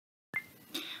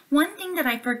One thing that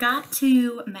I forgot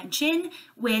to mention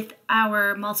with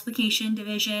our multiplication,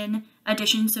 division,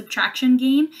 addition, subtraction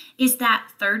game is that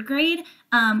third grade,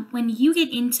 when you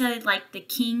get into like the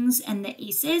kings and the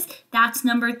aces, that's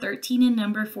number 13 and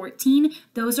number 14.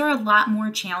 Those are a lot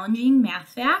more challenging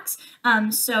math facts.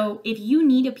 So if you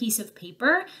need a piece of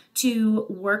paper to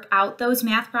work out those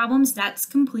math problems, that's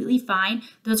completely fine.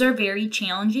 Those are very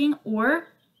challenging. Or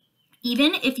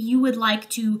even if you would like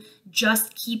to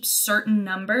just keep certain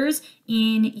numbers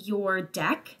in your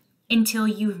deck until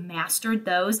you've mastered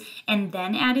those and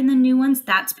then add in the new ones,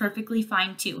 that's perfectly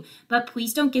fine too. But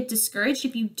please don't get discouraged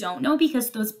if you don't know, because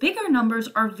those bigger numbers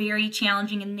are very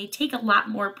challenging and they take a lot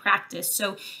more practice.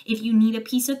 So if you need a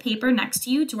piece of paper next to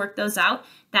you to work those out,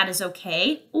 that is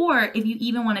okay. Or if you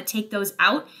even want to take those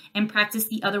out and practice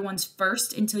the other ones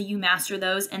first until you master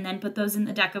those and then put those in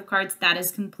the deck of cards, that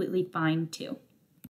is completely fine too.